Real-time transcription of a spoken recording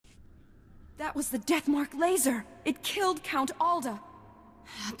That was the Deathmark laser! It killed Count Alda!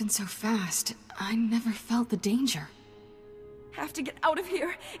 Happened so fast. I never felt the danger. Have to get out of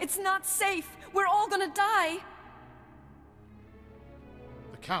here! It's not safe! We're all gonna die!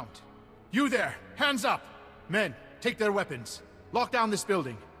 The Count! You there! Hands up! Men, take their weapons. Lock down this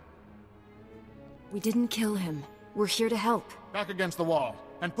building. We didn't kill him. We're here to help. Back against the wall,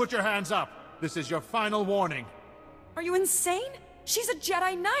 and put your hands up! This is your final warning. Are you insane? She's a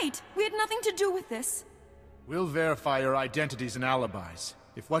Jedi Knight! We had nothing to do with this! We'll verify your identities and alibis.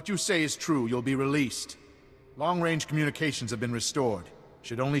 If what you say is true, you'll be released. Long-range communications have been restored.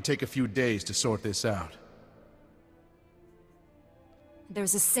 Should only take a few days to sort this out.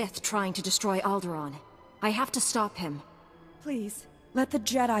 There's a Sith trying to destroy Alderaan. I have to stop him. Please, let the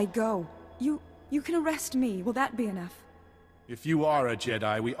Jedi go. You can arrest me. Will that be enough? If you are a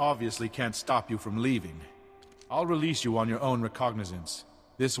Jedi, we obviously can't stop you from leaving. I'll release you on your own recognizance.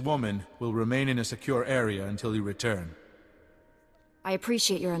 This woman will remain in a secure area until you return. I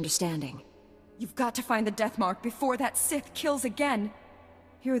appreciate your understanding. You've got to find the Deathmark before that Sith kills again!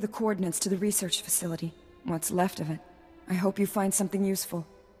 Here are the coordinates to the research facility. What's left of it. I hope you find something useful.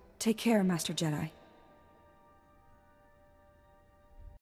 Take care, Master Jedi.